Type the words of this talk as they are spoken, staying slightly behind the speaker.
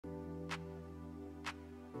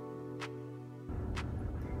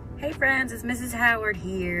Hey friends, it's Mrs. Howard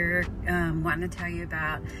here, wanting to tell you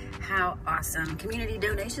about how awesome community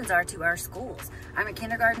donations are to our schools. I'm a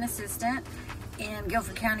kindergarten assistant in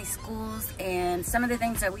Guilford County Schools, and some of the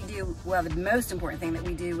things that we do, well, the most important thing that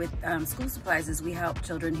we do with school supplies is we help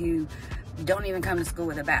children who don't even come to school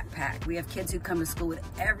with a backpack. We have kids who come to school with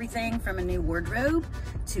everything from a new wardrobe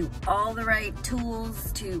to all the right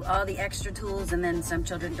tools to all the extra tools, and then some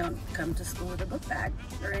children don't come to school with a book bag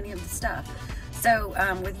or any of the stuff. So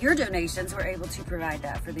with your donations, we're able to provide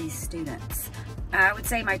that for these students. I would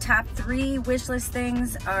say my top 3 wish list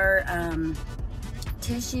things are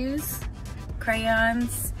tissues,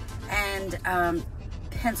 crayons, and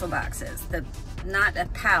pencil boxes. Not a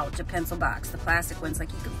pouch, a pencil box, the plastic ones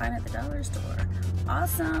like you can find at the dollar store.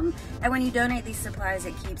 Awesome. And when you donate these supplies,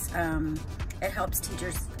 it keeps, it helps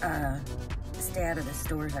teachers stay out of the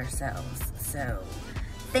stores ourselves. So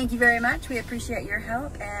thank you very much. We appreciate your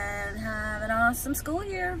help and have an awesome school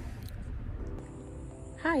year.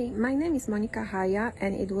 Hi, my name is Monica Haya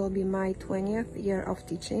and it will be my 20th year of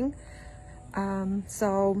teaching.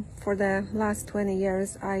 So for the last 20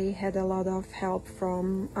 years I had a lot of help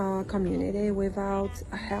from community. Without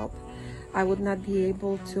help I would not be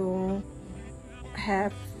able to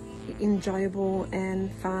have enjoyable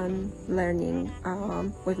and fun learning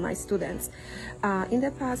with my students. In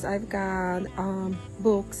the past I've got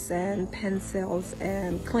books and pencils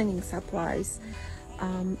and cleaning supplies,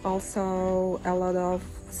 also a lot of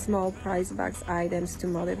small prize box items to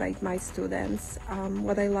motivate my students.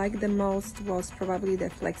 What I liked the most was probably the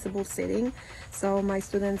flexible seating, so my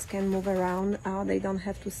students can move around. They don't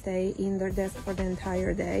have to stay in their desk for the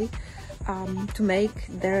entire day. To make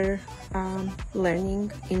their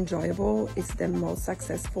learning enjoyable is the most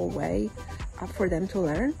successful way for them to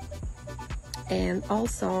learn. And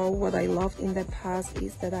also what I loved in the past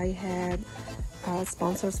is that I had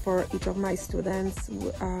sponsors for each of my students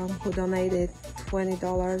who donated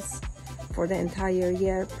 $20 for the entire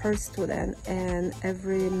year per student, and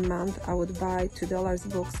every month I would buy $2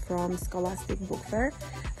 books from Scholastic Book Fair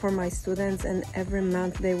for my students, and every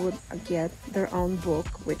month they would get their own book,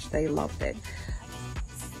 which they loved it.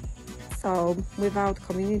 So without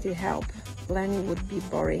community help, learning would be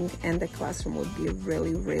boring and the classroom would be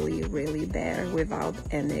really bare without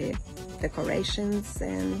any decorations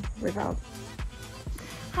and without.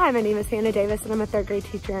 Hi, my name is Hannah Davis and I'm a 3rd grade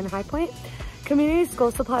teacher in High Point. Community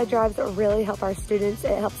school supply drives really help our students.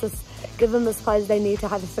 It helps us give them the supplies they need to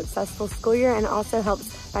have a successful school year, and also helps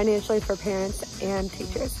financially for parents and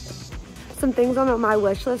teachers. Some things on my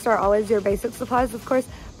wish list are always your basic supplies, of course,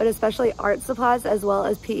 but especially art supplies as well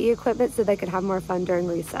as PE equipment so they can have more fun during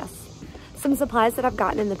recess. Some supplies that I've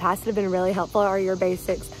gotten in the past that have been really helpful are your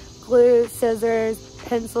basics: glue, scissors,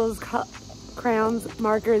 pencils, crayons,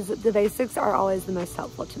 markers. The basics are always the most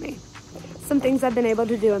helpful to me. Some things I've been able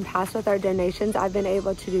to do in past with our donations, I've been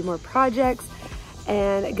able to do more projects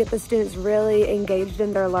and get the students really engaged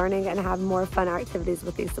in their learning and have more fun activities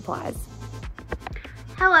with these supplies.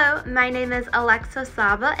 Hello, my name is Alexa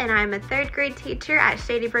Saba and I'm a 3rd grade teacher at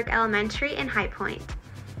Shady Brook Elementary in High Point.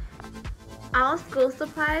 All school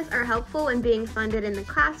supplies are helpful when being funded in the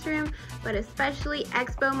classroom, but especially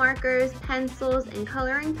expo markers, pencils, and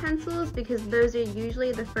coloring pencils, because those are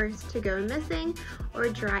usually the first to go missing or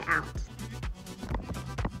dry out.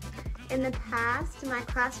 In the past, my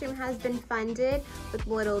classroom has been funded with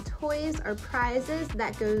little toys or prizes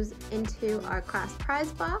that goes into our class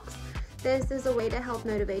prize box. This is a way to help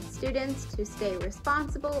motivate students to stay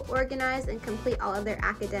responsible, organized, and complete all of their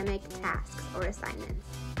academic tasks or assignments.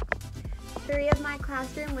 3 of my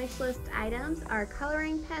classroom wish list items are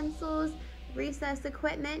coloring pencils, recess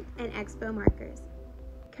equipment, and expo markers.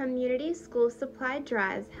 Community school supply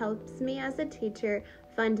drives helps me as a teacher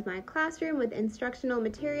fund my classroom with instructional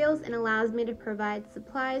materials and allows me to provide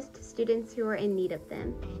supplies to students who are in need of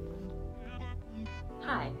them.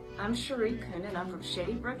 Hi, I'm Cherie Kuhn and I'm from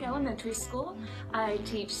Shady Brook Elementary School. I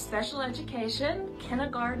teach special education,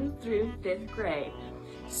 kindergarten through 5th grade.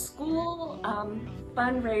 School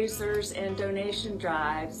fundraisers and donation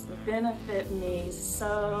drives benefit me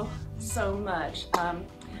so much.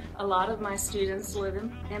 A lot of my students live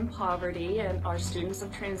in poverty and are students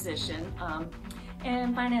of transition,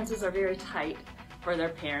 and finances are very tight for their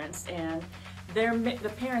parents, and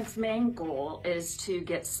the parents' main goal is to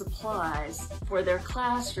get supplies for their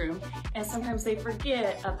classroom, and sometimes they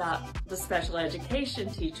forget about the special education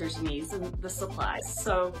teacher's needs and the supplies.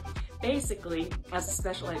 So basically, as a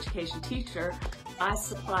special education teacher, I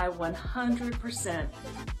supply 100%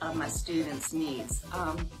 of my students' needs.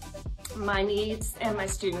 My needs and my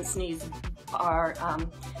students' needs are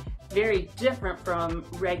very different from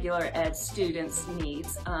regular ed students'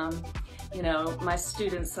 needs. You know, my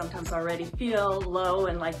students sometimes already feel low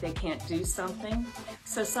and like they can't do something.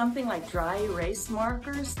 So something like dry erase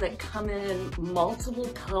markers that come in multiple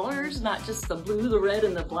colors, not just the blue, the red,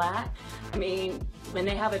 and the black. I mean, when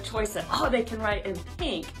they have a choice that, oh, they can write in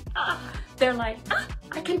pink, they're like,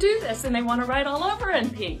 I can do this, and they want to write all over in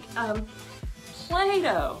pink.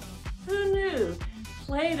 Play-Doh, who knew?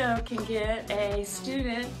 Play-Doh can get a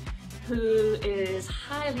student who is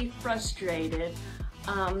highly frustrated,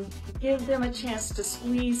 give them a chance to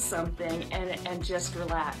squeeze something and just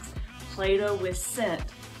relax. Play-Doh with scent.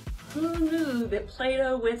 Who knew that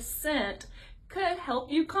Play-Doh with scent could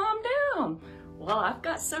help you calm down? Well, I've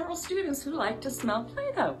got several students who like to smell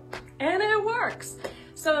Play-Doh, and it works.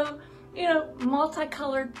 So, you know,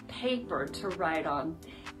 multicolored paper to write on.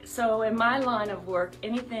 So in my line of work,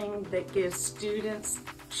 anything that gives students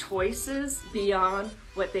choices beyond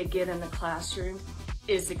what they get in the classroom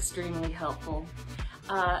is extremely helpful.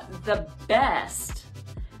 The best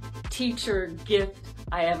teacher gift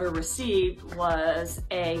I ever received was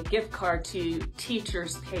a gift card to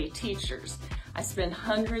Teachers Pay Teachers. I spend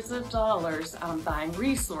hundreds of dollars buying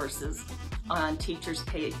resources on Teachers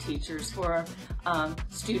Pay Teachers for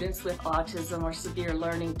students with autism or severe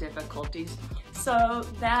learning difficulties. So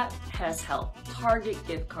that has helped. Target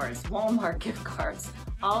gift cards, Walmart gift cards,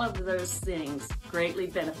 all of those things greatly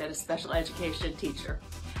benefit a special education teacher.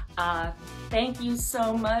 Thank you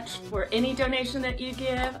so much for any donation that you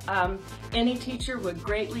give. Any teacher would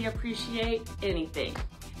greatly appreciate anything.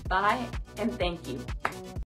 Bye and thank you.